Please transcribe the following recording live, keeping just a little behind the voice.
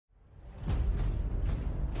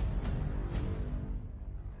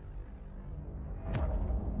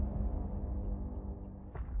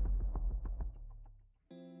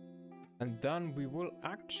And then we will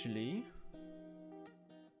actually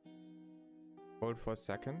hold for a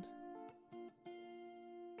second.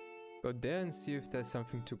 Go there and see if there's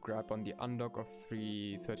something to grab on the undock of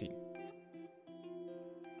 313.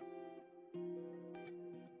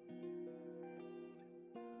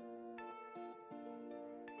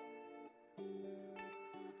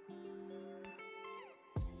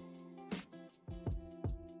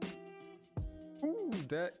 Ooh,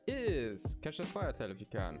 there is! Catch that fire tail if you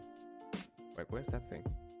can. Wait, where's that thing?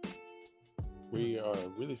 We are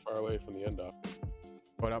really far away from the undock.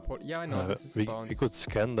 Hold up, hold. Yeah, I know, this is we bounce. could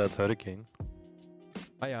scan that hurricane.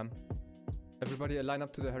 I am. Everybody line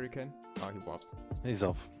up to the hurricane. Oh, he warps. He's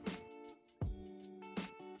off.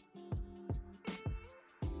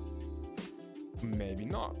 Maybe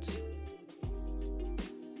not.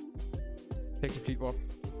 Take the fleet warp.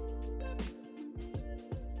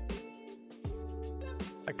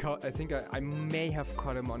 I think I may have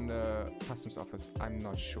caught him on the customs office. I'm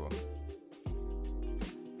not sure.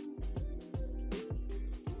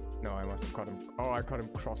 No, I must have caught him. Oh, I caught him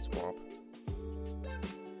cross warp.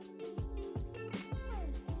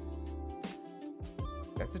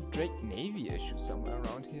 There's a Drake Navy issue somewhere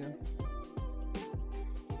around here.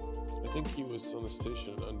 I think he was on the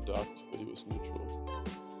station undocked, but he was neutral.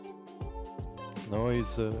 No,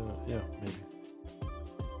 he's yeah, maybe.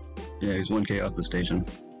 Yeah, he's 1k off the station.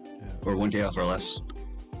 Yeah. Or 1k off our last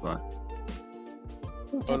spot.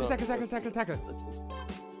 Ooh, tackle, tackle, tackle, tackle, tackle.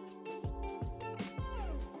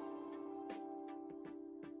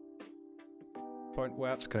 Point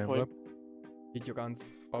where? Scramble up. Hit your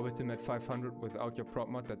guns. Orbit him at 500 without your prop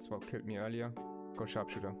mod. That's what killed me earlier. Go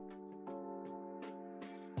sharpshooter.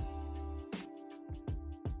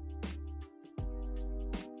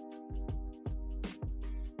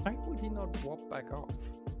 Why would he not warp back off?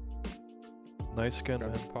 Nice scan,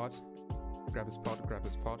 Grab man. his pot. Grab his pot. Grab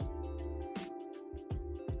his pot.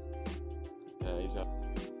 Yeah, he's out.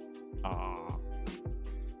 Ah.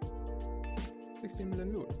 16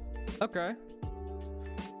 million loot. Okay.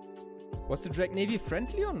 Was the Drake Navy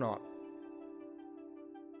friendly or not?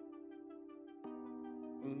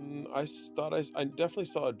 I definitely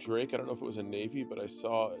saw a Drake. I don't know if it was a Navy, but I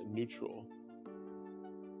saw a neutral.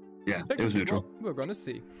 Yeah, it was neutral. Well, we're gonna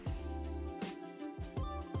see.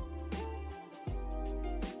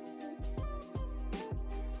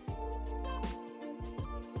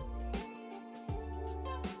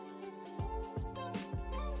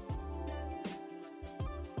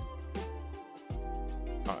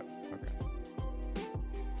 Oh, it's okay.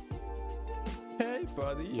 Hey,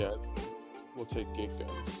 buddy. Yeah, we'll take gig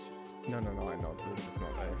guns. No, I know. This is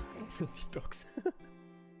not a detox.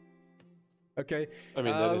 Okay, I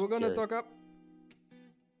mean, that is we're gonna scary. dock up.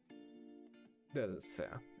 That is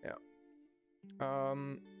fair, yeah.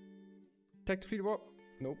 Take the fleet warp.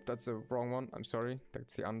 Nope, that's the wrong one. I'm sorry.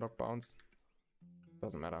 That's the undock bounce.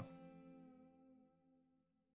 Doesn't matter.